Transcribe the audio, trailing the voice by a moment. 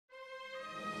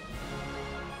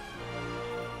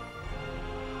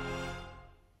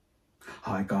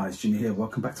Hi guys, Jimmy here.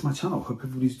 Welcome back to my channel. Hope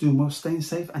everybody's doing well, staying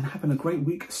safe and having a great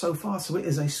week so far. So it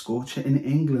is a scorcher in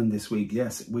England this week.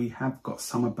 Yes, we have got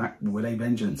summer back with a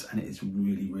vengeance and it is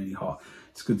really hot.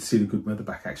 It's good to see the good weather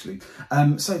back actually.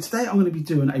 So today I'm going to be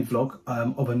doing a vlog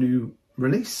of a new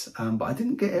release, but I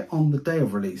didn't get it on the day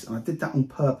of release and I did that on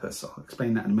purpose. I'll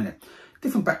explain that in a minute.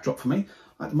 Different backdrop for me.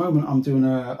 At the moment,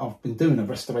 I've been doing a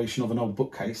restoration of an old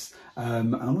bookcase,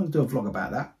 and I'm going to do a vlog about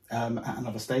that at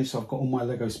another stage. So I've got all my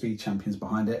Lego Speed Champions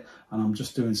behind it, and I'm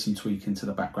just doing some tweaking to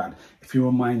the background. If you're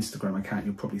on my Instagram account,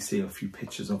 you'll probably see a few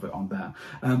pictures of it on there.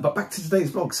 But back to today's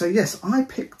vlog. So yes, I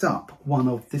picked up one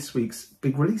of this week's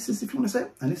big releases, if you want to say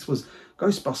it, and this was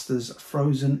Ghostbusters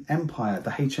Frozen Empire,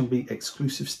 the HMV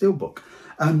exclusive steelbook.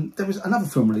 There was another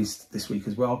film released this week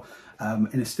as well,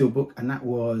 in a steelbook, and that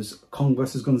was Kong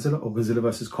versus Godzilla, or Godzilla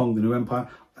versus Kong, the New Empire.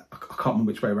 I can't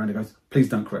remember which way around it goes. Please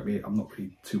don't correct me. I'm not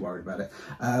really too worried about it.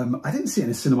 I didn't see it in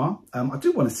a cinema. I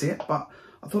do want to see it, but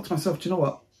I thought to myself, do you know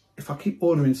what? If I keep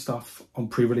ordering stuff on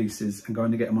pre-releases and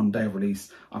going to get them on day of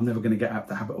release, I'm never going to get out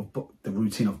the habit of the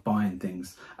routine of buying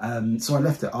things. So I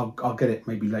left it. I'll get it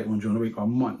maybe later on during the week. Or I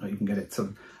might not even get it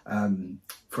till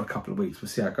for a couple of weeks. We'll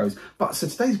see how it goes. But so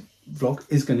today's vlog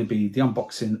is going to be the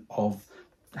unboxing of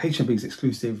HMV's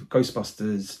exclusive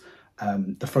Ghostbusters,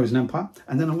 the Frozen Empire,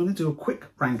 and then I'm going to do a quick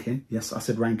ranking. Yes, I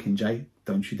said ranking, Jay.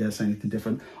 Don't you dare say anything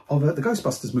different. Of the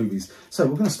Ghostbusters movies. So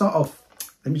we're going to start off.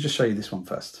 Let me just show you this one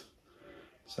first.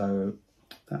 So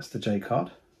that's the J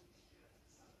card.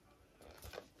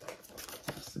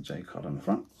 That's the J card on the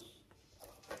front.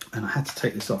 And I had to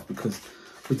take this off because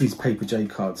with these paper J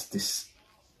cards, this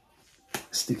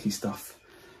sticky stuff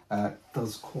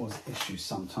does cause issues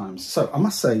sometimes. So I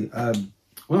must say,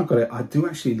 when I got it, I do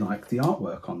actually like the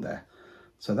artwork on there.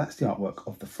 So that's the artwork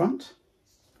of the front,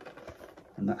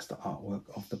 and that's the artwork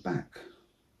of the back.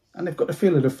 And they've got the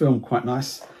feel of the film quite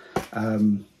nice. There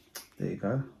you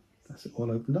go. That's it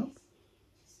all opened up.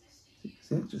 You can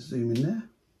see it, just zoom in there.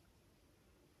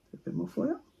 A bit more for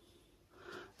you.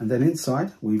 And then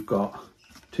inside, we've got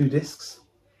two discs.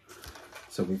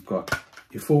 So we've got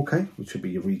your 4K, which would be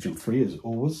your region 3 as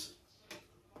always.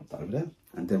 Put that over there.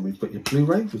 And then we've got your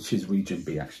Blu-ray, which is region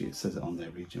B, actually. It says it on there,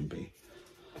 region B.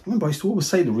 I remember I used to always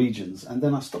say the regions, and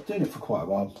then I stopped doing it for quite a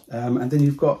while. And then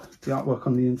you've got the artwork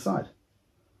on the inside.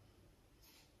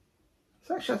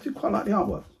 So actually, I do quite like the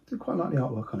artwork. I do quite like the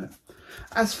artwork on it.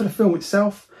 As for the film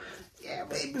itself, yeah,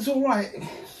 it was all right.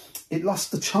 It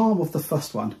lost the charm of the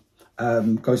first one,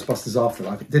 Ghostbusters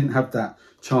Afterlife. It didn't have that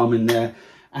charm in there.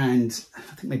 And I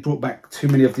think they brought back too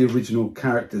many of the original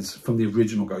characters from the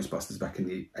original Ghostbusters back in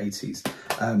the 80s.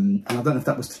 And I don't know if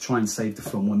that was to try and save the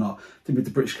film or not. I think with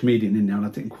the British comedian in there, and I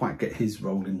didn't quite get his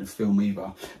role in the film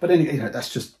either. But anyway, you know,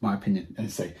 that's just my opinion. And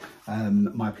say,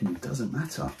 my opinion doesn't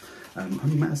matter.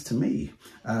 Only matters to me.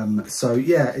 So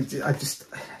yeah,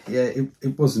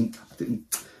 it wasn't. I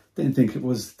didn't think it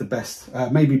was the best.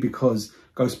 Maybe because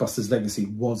Ghostbusters Legacy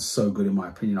was so good in my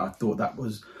opinion. I thought that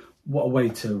was what a way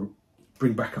to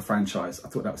bring back a franchise. I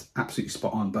thought that was absolutely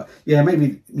spot on. But yeah,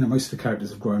 maybe, you know, most of the characters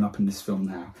have grown up in this film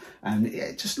now, and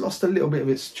it just lost a little bit of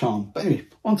its charm. But anyway,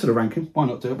 on to the ranking. Why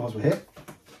not do it whilst we're here?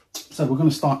 So we're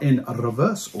going to start in a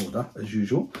reverse order as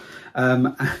usual.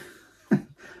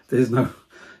 There's no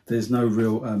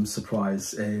real surprise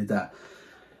that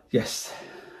yes,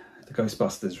 the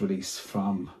Ghostbusters release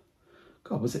from,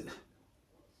 God, was it?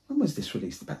 When was this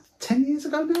released? About 10 years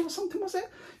ago now or something, was it?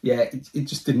 Yeah, it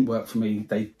just didn't work for me.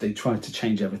 They tried to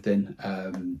change everything.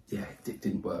 Yeah, it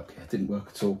didn't work. It didn't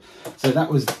work at all. So that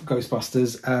was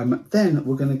Ghostbusters. Then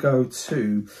we're going to go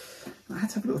to, I had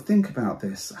to have a little think about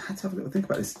this.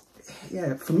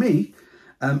 Yeah, for me,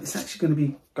 it's actually going to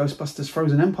be Ghostbusters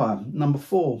Frozen Empire, number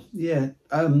 4. Yeah,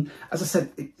 as I said,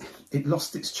 it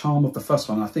lost its charm of the first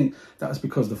one. I think that was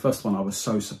because the first one I was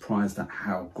so surprised at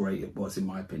how great it was, in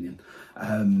my opinion.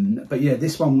 But yeah,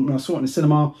 this one, when I saw it in the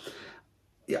cinema,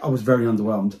 yeah, I was very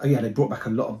underwhelmed. Yeah, they brought back a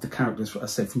lot of the characters, I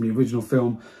said, from the original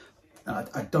film.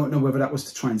 I don't know whether that was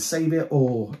to try and save it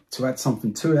or to add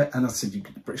something to it. And I said, the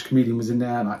British comedian was in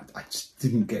there, and I just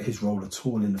didn't get his role at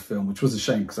all in the film, which was a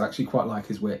shame because I actually quite like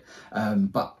his wit.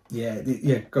 But yeah,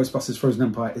 Ghostbusters Frozen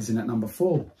Empire is in at number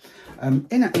 4.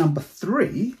 In at number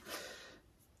 3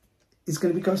 is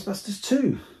going to be Ghostbusters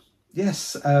 2.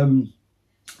 Yes,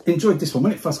 enjoyed this one.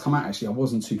 When it first came out, actually, I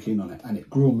wasn't too keen on it, and it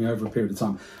grew on me over a period of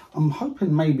time. I'm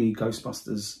hoping maybe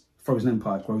Ghostbusters Frozen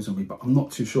Empire grows on me, but I'm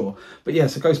not too sure. But yeah,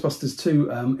 so Ghostbusters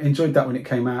 2, enjoyed that when it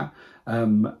came out.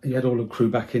 You had all the crew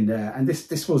back in there, and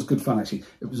this was good fun actually.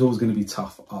 It was always going to be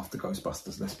tough after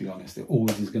Ghostbusters, let's be honest. It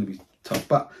always is going to be tough,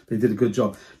 but they did a good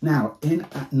job. Now, in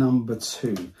at number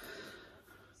 2,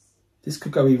 this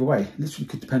could go either way. Literally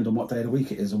could depend on what day of the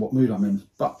week it is or what mood I'm in.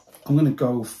 But I'm going to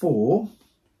go for...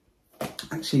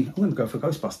 Actually, I'm going to go for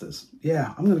Ghostbusters.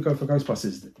 Yeah, I'm going to go for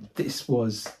Ghostbusters. This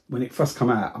was, when it first came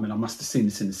out, I mean, I must have seen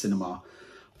this in the cinema,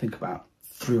 I think about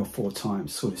 3 or 4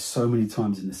 times. Saw this so many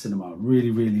times in the cinema. Really,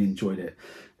 really enjoyed it.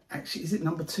 Actually, is it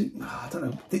number 2? Oh, I don't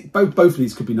know. Both of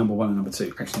these could be number 1 and number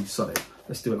 2. Actually, sorry.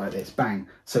 Let's do it like this. Bang.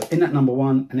 So in at number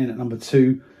 1 and in at number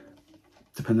 2,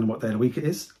 depending on what day of the week it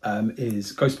is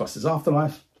Ghostbusters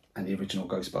Afterlife and the original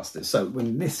Ghostbusters. So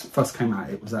when this first came out,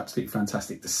 it was absolutely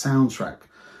fantastic. The soundtrack,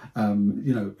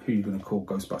 you know, who you're going to call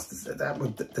Ghostbusters,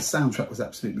 the soundtrack was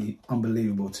absolutely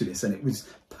unbelievable to this, and it was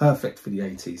perfect for the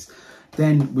 80s.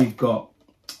 Then we've got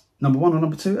number 1 or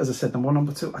number 2. As I said, number 1,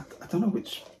 number 2. I don't know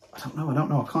which. I don't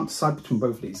know. I can't decide between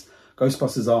both of these.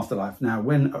 Ghostbusters Afterlife. Now,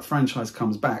 when a franchise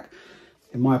comes back,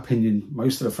 in my opinion,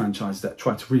 most of the franchises that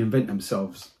try to reinvent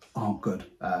themselves aren't good,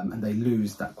 and they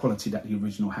lose that quality that the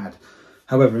original had.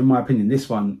 However, in my opinion, this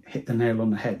one hit the nail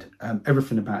on the head.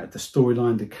 Everything about it, the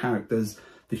storyline, the characters,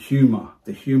 the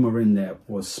humour in there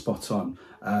was spot on.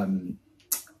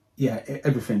 Yeah,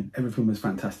 everything was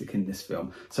fantastic in this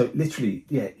film. So literally,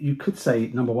 yeah, you could say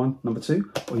number 1, number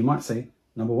 2, or you might say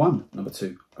number 1, number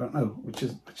 2. I don't know which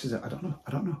is it. I don't know.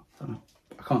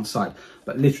 I can't decide.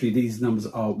 But literally, these numbers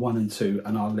are 1 and 2,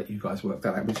 and I'll let you guys work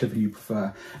that out, whichever you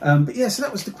prefer. But yeah, so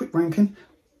that was the quick ranking.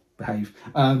 Behave,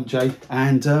 Jay.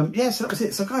 And yeah, so that was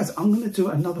it. So guys, I'm going to do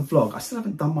another vlog. I still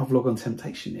haven't done my vlog on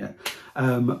Temptation yet, but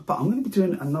I'm going to be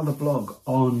doing another vlog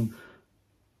on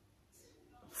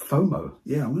FOMO.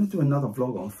 Yeah, I'm going to do another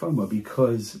vlog on FOMO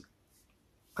because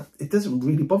it doesn't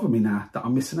really bother me now that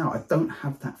I'm missing out. I don't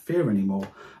have that fear anymore.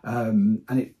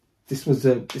 And this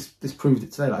proved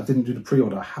it today. Like, I didn't do the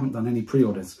pre-order. I haven't done any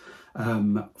pre-orders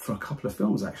for a couple of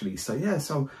films actually. So yeah,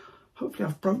 so hopefully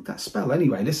I've broke that spell.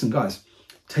 Anyway, listen guys,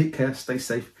 take care, stay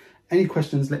safe. Any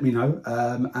questions, let me know,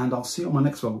 and I'll see you on my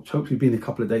next vlog, which hopefully be in a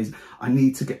couple of days. I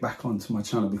need to get back onto my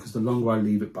channel because the longer I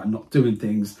leave it by not doing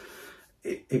things,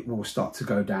 it will start to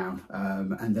go down,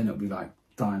 and then it'll be like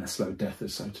dying a slow death,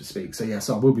 so to speak. So yeah,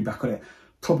 so I will be back on it,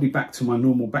 probably back to my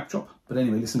normal backdrop. But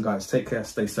anyway, listen guys, take care,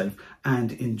 stay safe,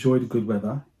 and enjoy the good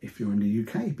weather if you're in the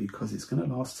UK, because it's going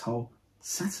to last till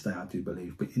Saturday, I do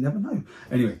believe, but you never know.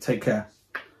 Anyway, take care.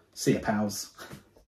 See ya, pals.